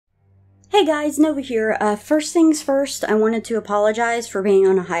Hey guys, Nova here. First things first, I wanted to apologize for being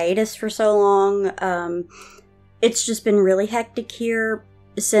on a hiatus for so long. It's just been really hectic here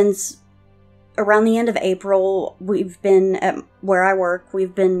since around the end of April. We've been at where I work,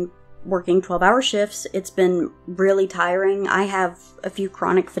 we've been working 12-hour shifts. It's been really tiring. I have a few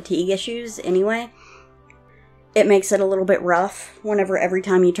chronic fatigue issues anyway. It makes it a little bit rough whenever every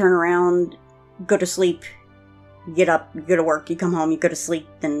time you turn around, go to sleep, get up, you go to work, you come home, you go to sleep,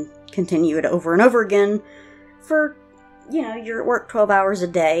 then continue it over and over again for, you're at work 12 hours a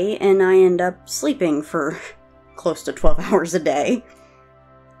day, and I end up sleeping for close to 12 hours a day.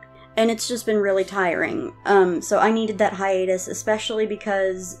 And it's just been really tiring. So I needed that hiatus, especially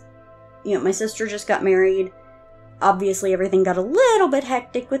because, my sister just got married. Obviously, everything got a little bit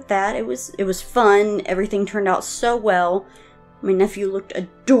hectic with that. It was fun. Everything turned out so well. My nephew looked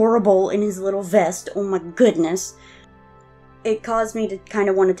adorable in his little vest. Oh my goodness. It caused me to kind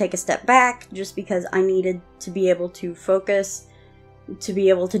of want to take a step back just because I needed to be able to focus, to be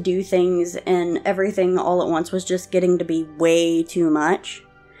able to do things, and everything all at once was just getting to be way too much.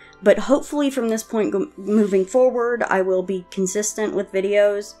 But hopefully from this point moving forward, I will be consistent with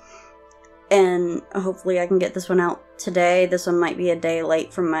videos, and hopefully I can get this one out today. This one might be a day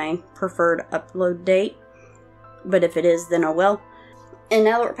late from my preferred upload date, but if it is, then oh well. And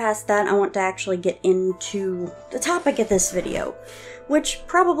now that we're past that, I want to actually get into the topic of this video, which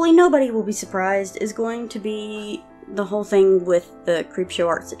probably nobody will be surprised is going to be the whole thing with the CreepShow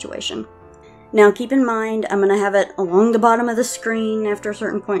art situation. Now keep in mind, I'm going to have it along the bottom of the screen after a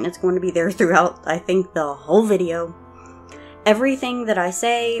certain point, and it's going to be there throughout, I think, the whole video. Everything that I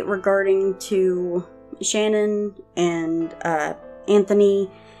say regarding to Shannon and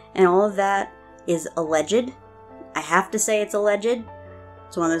Anthony and all of that is alleged. I have to say it's alleged.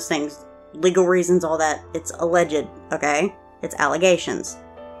 It's one of those things, legal reasons, all that, it's alleged, okay? It's allegations.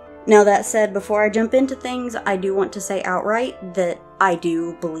 Now that said, before I jump into things, I do want to say outright that I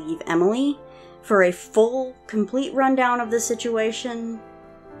do believe Emily. For a full, complete rundown of the situation,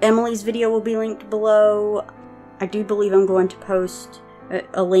 Emily's video will be linked below. I do believe I'm going to post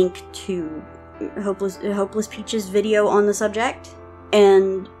a link to Hopeless Peach's video on the subject,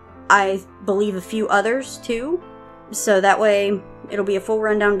 and I believe a few others too. So that way, it'll be a full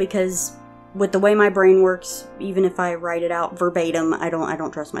rundown, because with the way my brain works, even if I write it out verbatim, I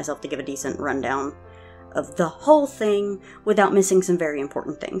don't trust myself to give a decent rundown of the whole thing without missing some very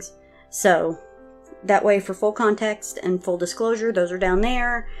important things. So that way, for full context and full disclosure, those are down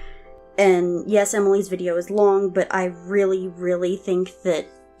there. And yes, Emily's video is long, but I really, really think that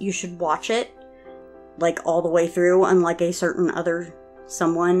you should watch it, like, all the way through, unlike a certain other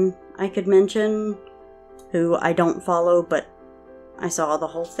someone I could mention who I don't follow, but I saw the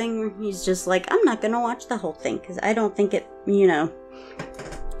whole thing. He's just like, I'm not gonna watch the whole thing, because I don't think it,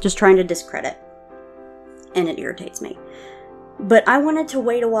 just trying to discredit. And it irritates me. But I wanted to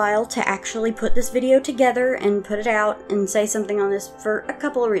wait a while to actually put this video together and put it out and say something on this for a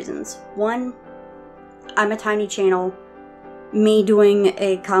couple of reasons. One, I'm a tiny channel. Me doing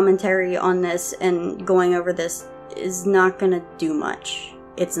a commentary on this and going over this is not gonna do much.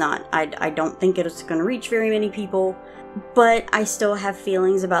 It's not. I don't think it's gonna reach very many people, but I still have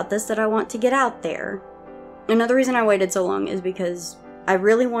feelings about this that I want to get out there. Another reason I waited so long is because I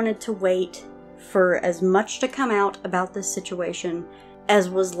really wanted to wait for as much to come out about this situation as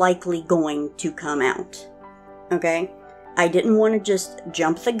was likely going to come out. Okay? I didn't want to just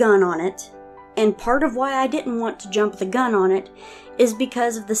jump the gun on it, and part of why I didn't want to jump the gun on it is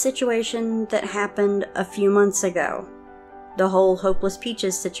because of the situation that happened a few months ago. The whole Hopeless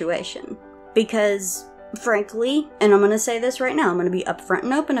Peaches situation. Because, frankly, and I'm going to say this right now, I'm going to be upfront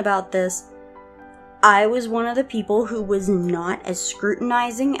and open about this, I was one of the people who was not as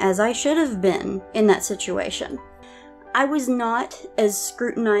scrutinizing as I should have been in that situation. I was not as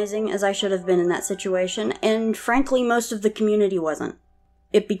scrutinizing as I should have been in that situation, and frankly, most of the community wasn't.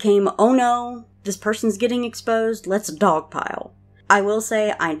 It became, oh no, this person's getting exposed, let's dogpile. I will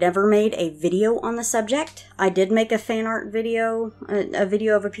say I never made a video on the subject. I did make a fan art video, a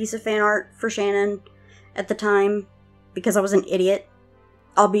video of a piece of fan art for Shannon at the time, because I was an idiot.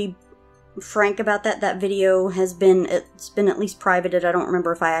 I'll be frank about that. That video it's been at least privated. I don't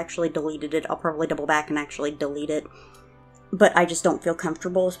remember if I actually deleted it. I'll probably double back and actually delete it. But I just don't feel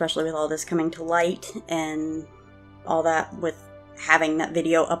comfortable, especially with all this coming to light and all that, with having that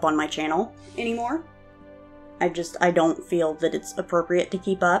video up on my channel anymore. I don't feel that it's appropriate to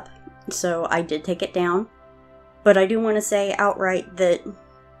keep up, so I did take it down. But I do want to say outright that,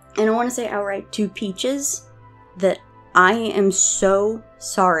 and I want to say outright to Peaches, that I am so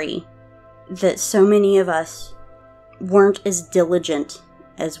sorry that so many of us weren't as diligent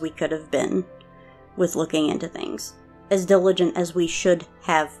as we could have been with looking into things. As diligent as we should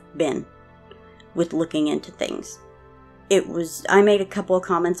have been with looking into things. I made a couple of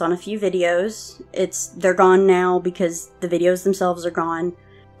comments on a few videos. They're gone now because the videos themselves are gone.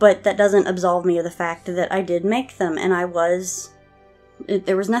 But that doesn't absolve me of the fact that I did make them, and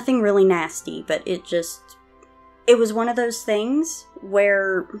there was nothing really nasty, but it was one of those things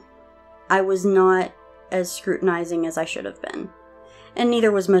where I was not as scrutinizing as I should have been. And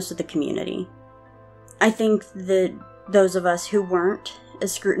neither was most of the community. I think that those of us who weren't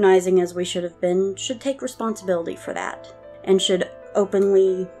as scrutinizing as we should have been should take responsibility for that, and should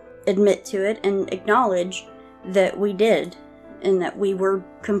openly admit to it and acknowledge that we did, and that we were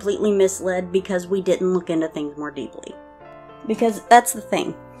completely misled because we didn't look into things more deeply. Because that's the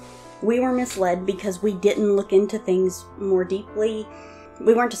thing. We were misled because we didn't look into things more deeply.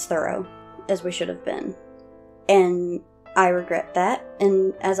 We weren't as thorough as we should have been. And I regret that.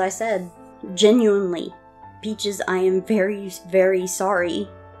 And as I said, genuinely, Peaches, I am very, very sorry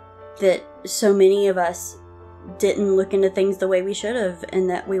that so many of us didn't look into things the way we should have, and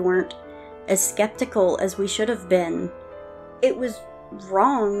that we weren't as skeptical as we should have been. It was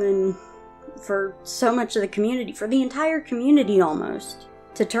wrong, and for so much of the community, for the entire community almost,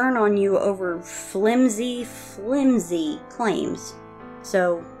 to turn on you over flimsy, flimsy claims.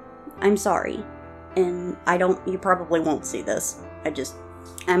 So, I'm sorry. And you probably won't see this.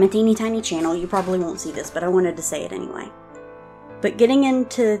 I'm a teeny tiny channel, you probably won't see this, but I wanted to say it anyway. But getting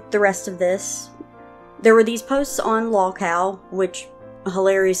into the rest of this, there were these posts on LolCow, which,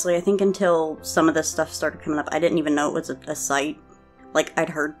 hilariously, I think until some of this stuff started coming up, I didn't even know it was a site. Like, I'd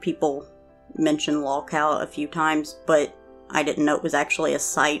heard people mention LolCow a few times, but I didn't know it was actually a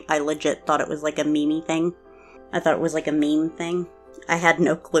site. I legit thought it was like a meme thing. I thought it was like a meme thing. I had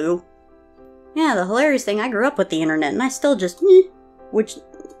no clue. Yeah, the hilarious thing, I grew up with the internet, and I still just, which,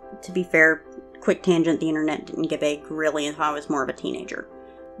 to be fair, quick tangent, the internet didn't get big really until I was more of a teenager.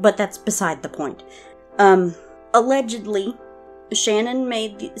 But that's beside the point. Allegedly, Shannon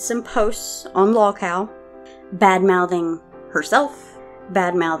made some posts on LolCow, bad-mouthing herself,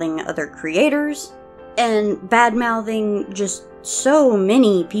 bad-mouthing other creators, and bad-mouthing just so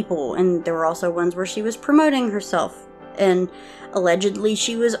many people. And there were also ones where she was promoting herself, and allegedly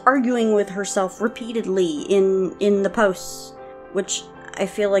she was arguing with herself repeatedly in the posts, which I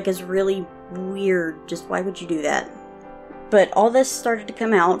feel like is really weird. Just why would you do that? But all this started to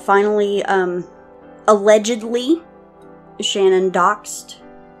come out. Finally, allegedly, Shannon doxed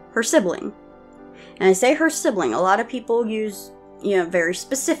her sibling. And I say her sibling. A lot of people use, very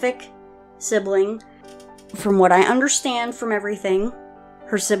specific sibling. From what I understand from everything,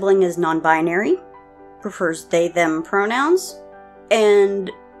 her sibling is non-binary, prefers they-them pronouns,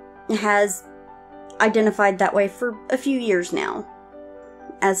 and has identified that way for a few years now.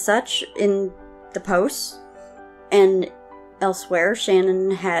 As such, in the posts and elsewhere,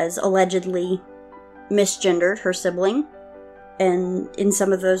 Shannon has allegedly misgendered her sibling. And in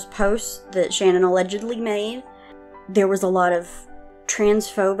some of those posts that Shannon allegedly made, there was a lot of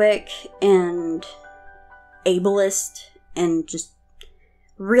transphobic and ableist and just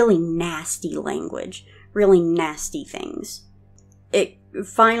really nasty language, really nasty things. It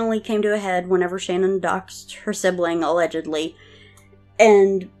finally came to a head whenever Shannon doxed her sibling, allegedly,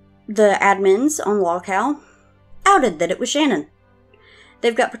 and the admins on LolCow outed that it was Shannon.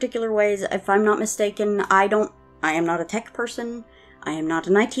 They've got particular ways. If I'm not mistaken, I am not a tech person. I am not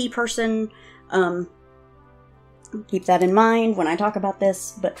an IT person. Keep that in mind when I talk about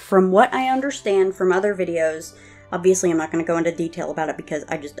this. But from what I understand from other videos, obviously I'm not going to go into detail about it because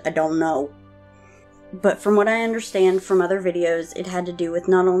I don't know. But from what I understand from other videos, it had to do with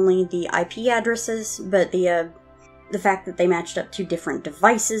not only the IP addresses, but the fact that they matched up to different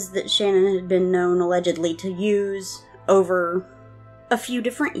devices that Shannon had been known allegedly to use over a few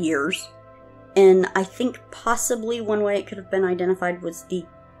different years. And I think possibly one way it could have been identified was the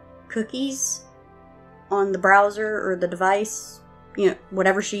cookies on the browser or the device,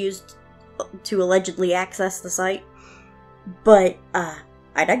 whatever she used to allegedly access the site. But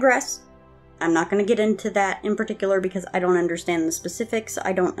I digress. I'm not going to get into that in particular because I don't understand the specifics.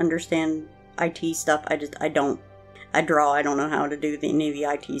 I don't understand IT stuff. I don't. I draw. I don't know how to do any of the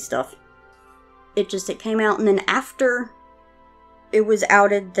IT stuff. It came out, and then after it was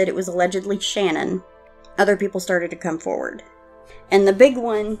outed that it was allegedly Shannon, other people started to come forward. And the big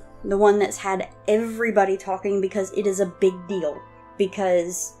one, the one that's had everybody talking because it is a big deal.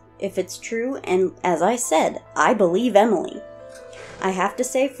 Because if it's true, and as I said, I believe Emily. I have to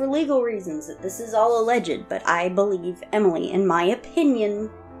say for legal reasons that this is all alleged, but I believe Emily. In my opinion,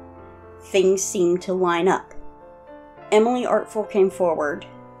 things seem to line up. Emily Artful came forward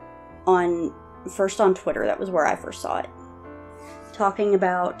first on Twitter, that was where I first saw it, talking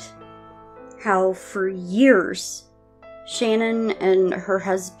about how for years Shannon and her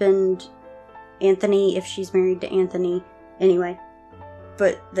husband Anthony, if she's married to Anthony, anyway,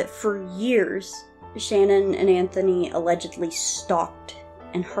 but that for years Shannon and Anthony allegedly stalked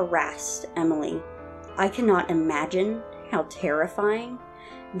and harassed Emily. I cannot imagine how terrifying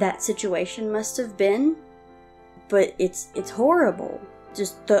that situation must have been, but it's horrible.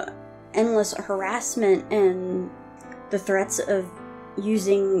 Just the endless harassment and the threats of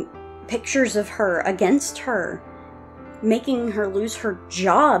using pictures of her against her, making her lose her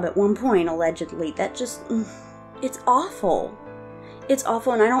job at one point, allegedly. That just, it's awful. It's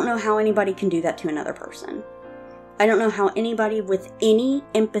awful, and I don't know how anybody can do that to another person. I don't know how anybody with any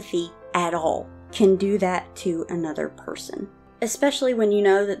empathy at all can do that to another person. Especially when you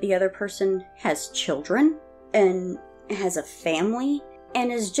know that the other person has children and has a family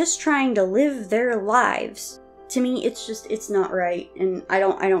and is just trying to live their lives. To me, it's not right, and I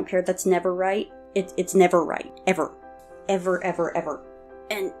don't care. That's never right. It's never right. Ever. Ever, ever, ever.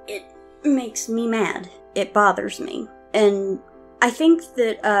 And it makes me mad. It bothers me. And I think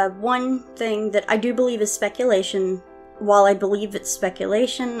that one thing that I do believe is speculation. While I believe it's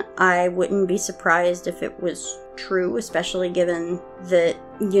speculation, I wouldn't be surprised if it was true, especially given that,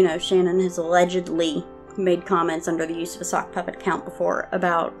 Shannon has allegedly made comments under the use of a sock puppet account before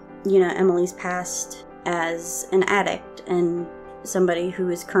about, Emily's past as an addict and somebody who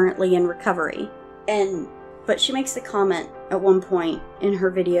is currently in recovery. But she makes the comment at one point in her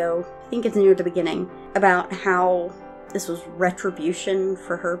video, I think it's near the beginning, about how this was retribution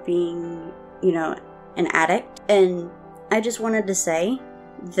for her being, an addict. And I just wanted to say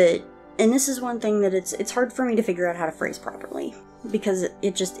that, and this is one thing that it's hard for me to figure out how to phrase properly, because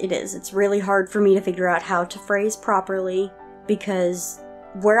it is. It's really hard for me to figure out how to phrase properly, because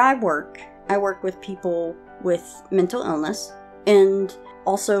where I work with people with mental illness, and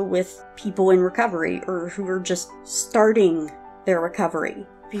also with people in recovery, or who are just starting their recovery.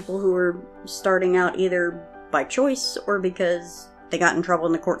 People who are starting out either by choice or because they got in trouble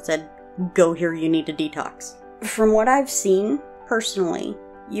and the court said, go here, you need to detox. From what I've seen, personally,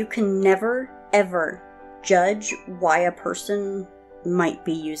 you can never, ever judge why a person might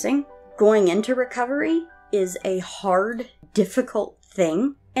be using. Going into recovery is a hard, difficult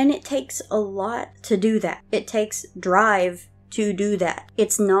thing, and it takes a lot to do that. It takes drive to do that.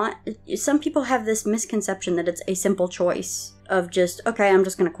 It's not, some people have this misconception that it's a simple choice of just, okay, I'm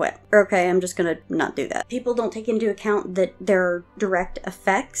just gonna quit, or okay, I'm just gonna not do that. People don't take into account that there are direct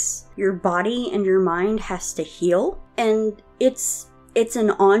effects. Your body and your mind has to heal, and it's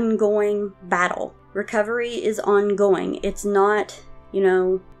an ongoing battle. Recovery is ongoing. It's not,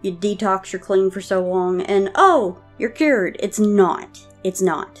 you detox, you're clean for so long, and oh, you're cured. It's not. It's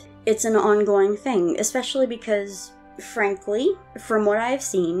not. It's an ongoing thing, especially because, frankly, from what I've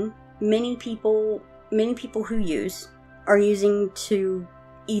seen, many people who use are using to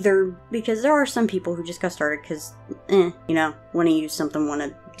either, because there are some people who just got started because, want to use something, want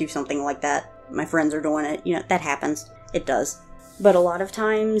to do something like that. My friends are doing it, that happens. It does. But a lot of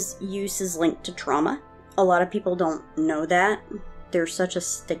times, use is linked to trauma. A lot of people don't know that. There's such a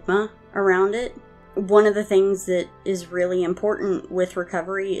stigma around it. One of the things that is really important with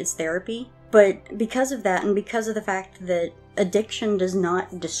recovery is therapy. But because of that, and because of the fact that addiction does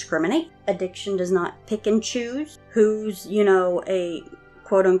not discriminate, addiction does not pick and choose who's, a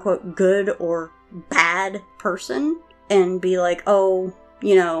quote-unquote good or bad person, and be like, oh,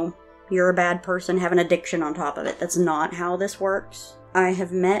 you're a bad person, have an addiction on top of it. That's not how this works. I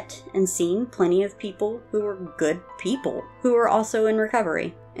have met and seen plenty of people who are good people, who are also in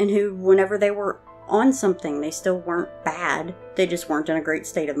recovery, and who, whenever they were on something, they still weren't bad. They just weren't in a great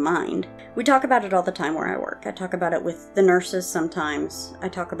state of mind. We talk about it all the time where I work. I talk about it with the nurses sometimes. I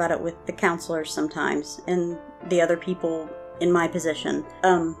talk about it with the counselors sometimes, and the other people in my position.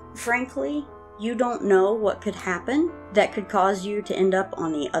 Frankly, you don't know what could happen that could cause you to end up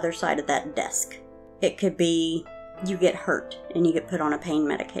on the other side of that desk. It could be you get hurt and you get put on a pain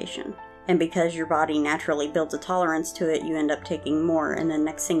medication. And because your body naturally builds a tolerance to it, you end up taking more, and then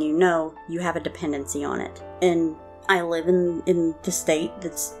next thing you know, you have a dependency on it. And I live in the state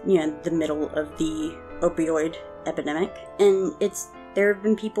that's, the middle of the opioid epidemic, and there have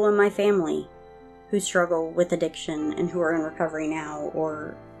been people in my family who struggle with addiction and who are in recovery now,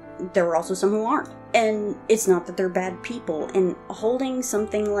 or there are also some who aren't. And it's not that they're bad people, and holding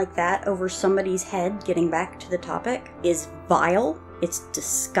something like that over somebody's head, getting back to the topic, is vile. It's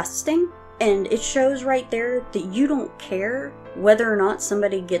disgusting, and it shows right there that you don't care whether or not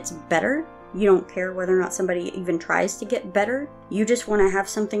somebody gets better. You don't care whether or not somebody even tries to get better. You just want to have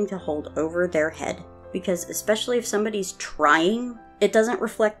something to hold over their head. Because especially if somebody's trying, it doesn't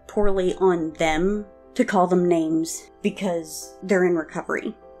reflect poorly on them to call them names because they're in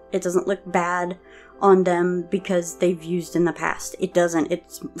recovery. It doesn't look bad on them because they've used in the past. It doesn't.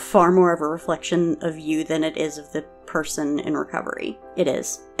 It's far more of a reflection of you than it is of the person in recovery. It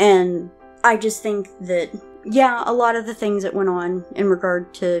is. And I just think that, yeah, a lot of the things that went on in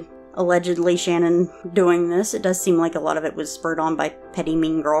regard to allegedly Shannon doing this, it does seem like a lot of it was spurred on by petty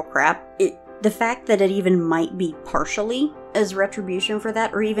mean girl crap. The fact that it even might be partially as retribution for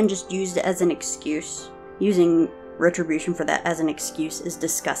that, or even just used as an excuse, using retribution for that as an excuse is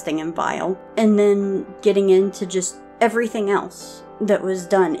disgusting and vile. And then getting into just everything else that was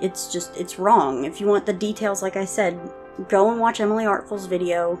done, it's wrong. If you want the details, like I said, go and watch Emily Artful's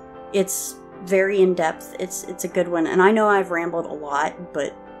video. It's very in-depth. It's a good one. And I know I've rambled a lot,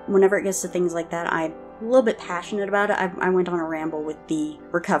 but whenever it gets to things like that, I'm a little bit passionate about it. I went on a ramble with the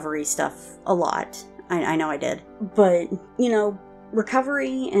recovery stuff a lot. I know I did. But, you know,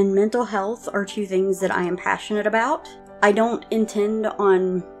 recovery and mental health are two things that I am passionate about. I don't intend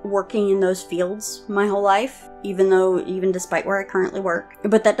on working in those fields my whole life, even despite where I currently work.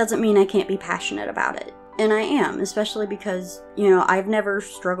 But that doesn't mean I can't be passionate about it. And I am, especially because, you know, I've never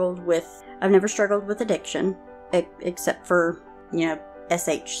struggled with addiction, except for, you know,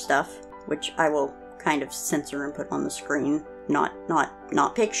 SH stuff, which I will kind of censor and put on the screen. Not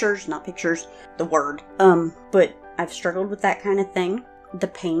pictures, the word. But I've struggled with that kind of thing. The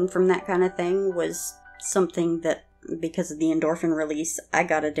pain from that kind of thing was something that, because of the endorphin release, I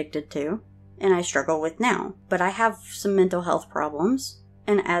got addicted to, and I struggle with now. But I have some mental health problems,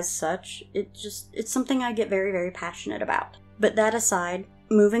 and as such, it's something I get very, very passionate about. But that aside,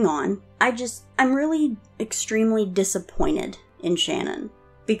 moving on, I'm really extremely disappointed in Shannon,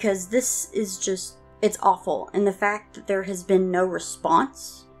 because this is just, it's awful. And the fact that there has been no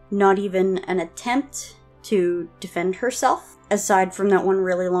response, not even an attempt to defend herself, aside from that one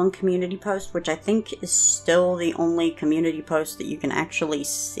really long community post, which I think is still the only community post that you can actually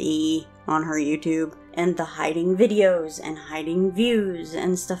see on her YouTube, and the hiding videos and hiding views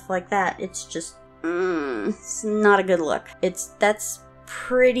and stuff like that. It's just, it's not a good look. That's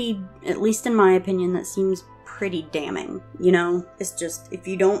pretty, at least in my opinion, that seems pretty damning, you know? It's just, if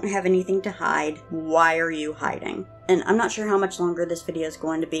you don't have anything to hide, why are you hiding? And I'm not sure how much longer this video is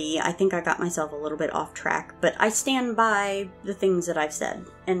going to be. I think I got myself a little bit off track, but I stand by the things that I've said.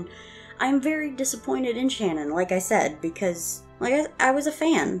 And I'm very disappointed in Shannon, like I said, because I was a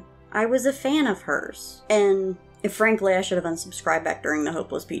fan. I was a fan of hers. And frankly, I should have unsubscribed back during the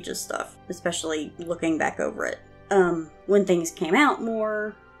Hopeless Peaches stuff, especially looking back over it. When things came out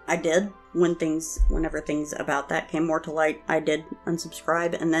more, I did. Whenever things about that came more to light, I did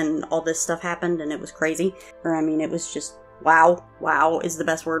unsubscribe, and then all this stuff happened, and it was crazy. Or, I mean, it was just, wow. Wow is the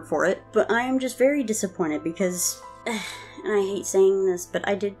best word for it. But I am just very disappointed because, and I hate saying this, but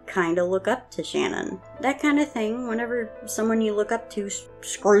I did kind of look up to Shannon. That kind of thing, whenever someone you look up to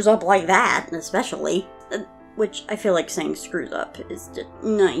screws up like that, especially, which I feel like saying screws up is just,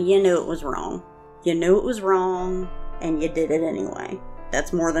 no, you knew it was wrong. You knew it was wrong, and you did it anyway.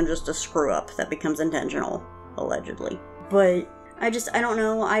 That's more than just a screw up that becomes intentional, allegedly. But I don't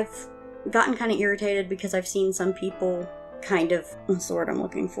know, I've gotten kind of irritated because I've seen some people kind of, what's the word I'm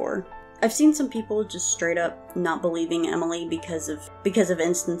looking for? I've seen some people just straight up not believing Emily because of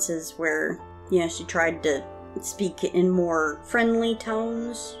instances where, you know, she tried to speak in more friendly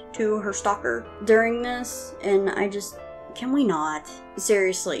tones to her stalker during this, and can we not?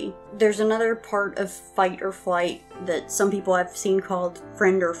 Seriously, there's another part of fight or flight that some people I've seen called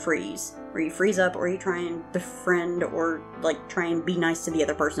friend or freeze, where you freeze up or you try and befriend or like try and be nice to the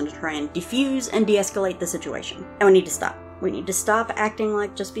other person to try and diffuse and de-escalate the situation. And we need to stop. We need to stop acting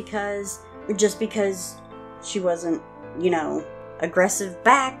like just because she wasn't, you know, aggressive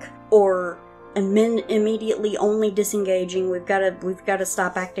back or immediately only disengaging. We've got to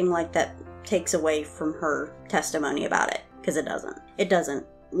stop acting like that takes away from her testimony about it, because it doesn't.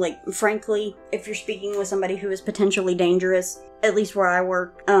 Like, frankly, if you're speaking with somebody who is potentially dangerous, at least where I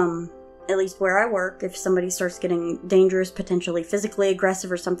work, if somebody starts getting dangerous, potentially physically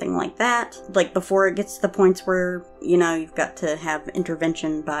aggressive or something like that, like before it gets to the points where, you know, you've got to have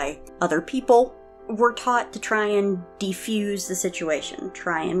intervention by other people, we're taught to try and defuse the situation,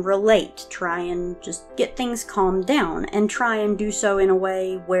 try and relate, try and just get things calmed down, and try and do so in a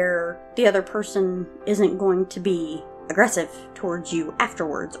way where the other person isn't going to be aggressive towards you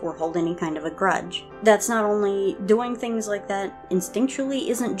afterwards or hold any kind of a grudge. That's not only doing things like that instinctually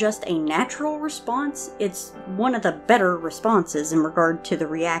isn't just a natural response, it's one of the better responses in regard to the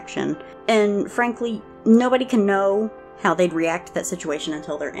reaction. And frankly, nobody can know how they'd react to that situation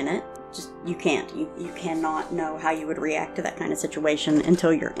until they're in it. Just, you can't. You cannot know how you would react to that kind of situation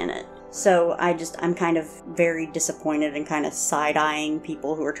until you're in it. So I'm kind of very disappointed and kind of side-eyeing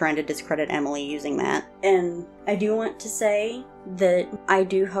people who are trying to discredit Emily using that. And I do want to say that I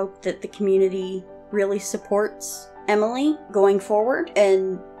do hope that the community really supports Emily going forward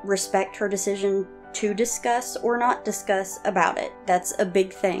and respect her decision to discuss or not discuss about it. That's a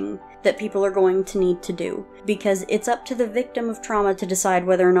big thing that people are going to need to do, because it's up to the victim of trauma to decide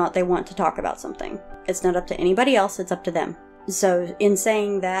whether or not they want to talk about something. It's not up to anybody else, it's up to them. So in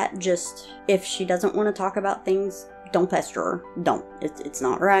saying that, just if she doesn't want to talk about things, don't pester her. Don't. It's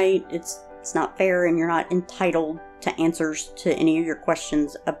not right, it's not fair, and you're not entitled to answers to any of your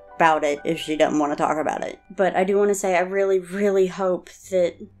questions about it if she doesn't want to talk about it. But I do want to say I really, really hope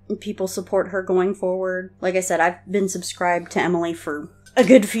that people support her going forward. Like I said, I've been subscribed to Emily for a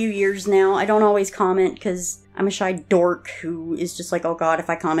good few years now. I don't always comment because I'm a shy dork who is just like, oh god, if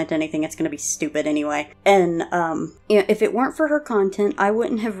I comment anything, it's gonna be stupid anyway. And, if it weren't for her content, I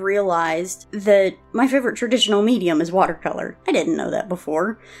wouldn't have realized that my favorite traditional medium is watercolor. I didn't know that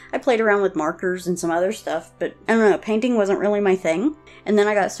before. I played around with markers and some other stuff, but I don't know, painting wasn't really my thing. And then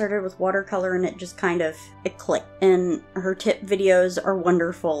I got started with watercolor and it just kind of, it clicked. And her tip videos are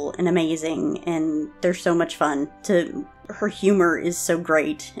wonderful and amazing, and they're so much fun her humor is so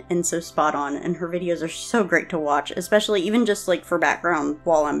great and so spot on, and her videos are so great to watch, especially even just like for background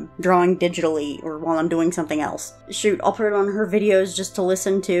while I'm drawing digitally or while I'm doing something else. Shoot, I'll put it on her videos just to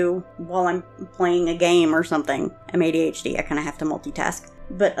listen to while I'm playing a game or something. I'm ADHD, I kind of have to multitask.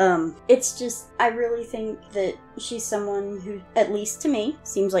 But, it's just, I really think that she's someone who, at least to me,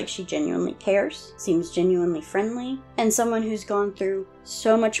 seems like she genuinely cares, seems genuinely friendly, and someone who's gone through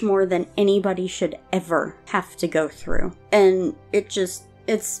so much more than anybody should ever have to go through. And it just,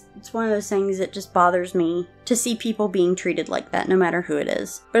 it's one of those things that just bothers me to see people being treated like that, no matter who it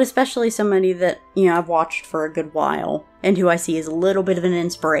is. But especially somebody that, I've watched for a good while, and who I see as a little bit of an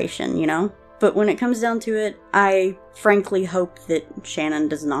inspiration, But when it comes down to it, I frankly hope that Shannon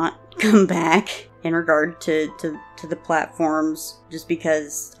does not come back in regard to the platforms, just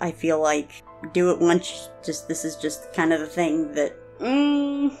because I feel like do it once, this is just kind of the thing that,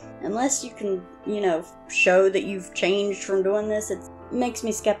 unless you can, show that you've changed from doing this, it makes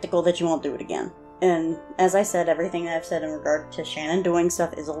me skeptical that you won't do it again. And as I said, everything that I've said in regard to Shannon doing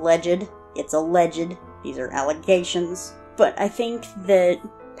stuff is alleged. It's alleged. These are allegations. But I think that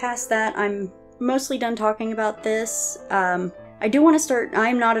past that, I'm mostly done talking about this. I do want to start,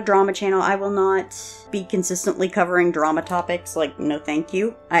 I'm not a drama channel. I will not be consistently covering drama topics, no thank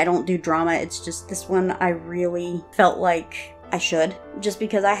you. I don't do drama, it's just this one I really felt like I should, just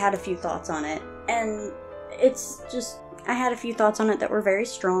because I had a few thoughts on it. And it's just, I had a few thoughts on it that were very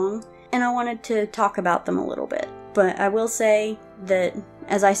strong, and I wanted to talk about them a little bit. But I will say that,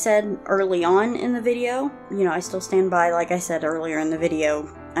 as I said early on in the video, I still stand by, like I said earlier in the video,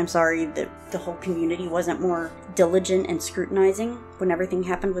 I'm sorry that the whole community wasn't more diligent and scrutinizing when everything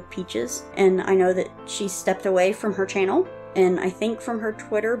happened with Peaches. And I know that she stepped away from her channel, and I think from her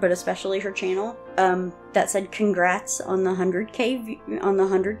Twitter, but especially her channel, that said congrats on the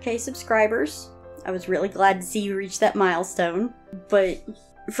 100K subscribers. I was really glad to see you reach that milestone. But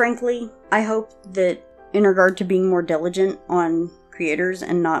frankly, I hope that in regard to being more diligent on creators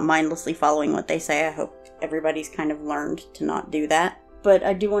and not mindlessly following what they say, I hope everybody's kind of learned to not do that. But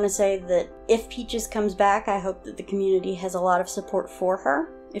I do want to say that if Peaches comes back, I hope that the community has a lot of support for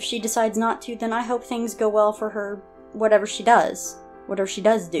her. If she decides not to, then I hope things go well for her, whatever she does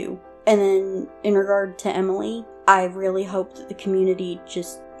do. And then in regard to Emily, I really hope that the community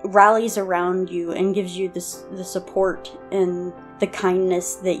just rallies around you and gives you the support and the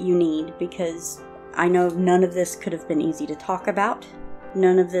kindness that you need, because I know none of this could have been easy to talk about.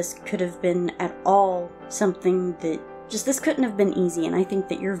 None of this could have been at all something that this couldn't have been easy, and I think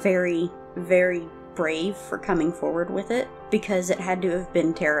that you're very, very brave for coming forward with it, because it had to have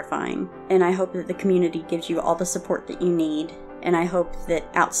been terrifying. And I hope that the community gives you all the support that you need, and I hope that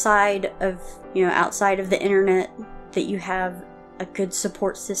outside of the internet, that you have a good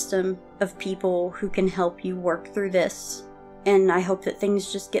support system of people who can help you work through this. And I hope that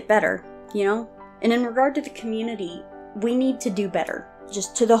things just get better, And in regard to the community, we need to do better.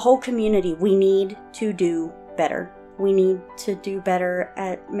 Just to the whole community, we need to do better. We need to do better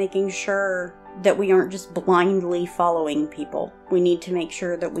at making sure that we aren't just blindly following people. We need to make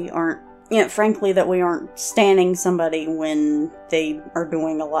sure that we aren't frankly, that we aren't standing somebody when they are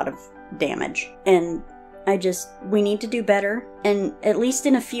doing a lot of damage. And we need to do better. And at least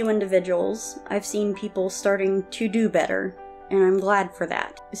in a few individuals, I've seen people starting to do better. And I'm glad for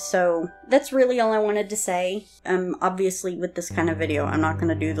that. So that's really all I wanted to say. Obviously, with this kind of video, I'm not going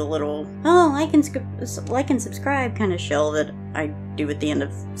to do the little, like and subscribe kind of shill that I do at the end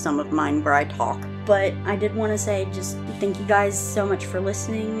of some of mine where I talk. But I did want to say just thank you guys so much for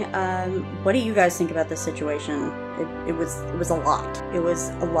listening. What do you guys think about this situation? It was a lot. It was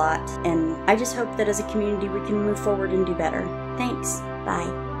a lot. And I just hope that as a community we can move forward and do better. Thanks.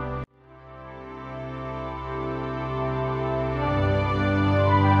 Bye.